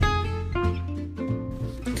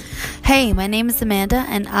Hey, my name is Amanda,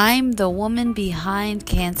 and I'm the woman behind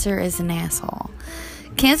Cancer is an Asshole.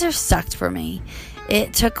 Cancer sucked for me.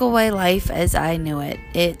 It took away life as I knew it.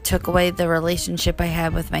 It took away the relationship I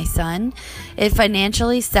had with my son. It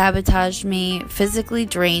financially sabotaged me, physically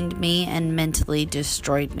drained me, and mentally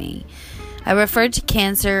destroyed me. I referred to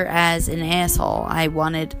cancer as an asshole. I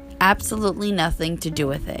wanted absolutely nothing to do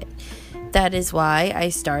with it. That is why I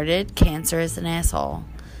started Cancer is an Asshole.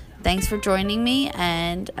 Thanks for joining me,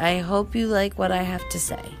 and I hope you like what I have to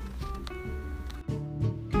say.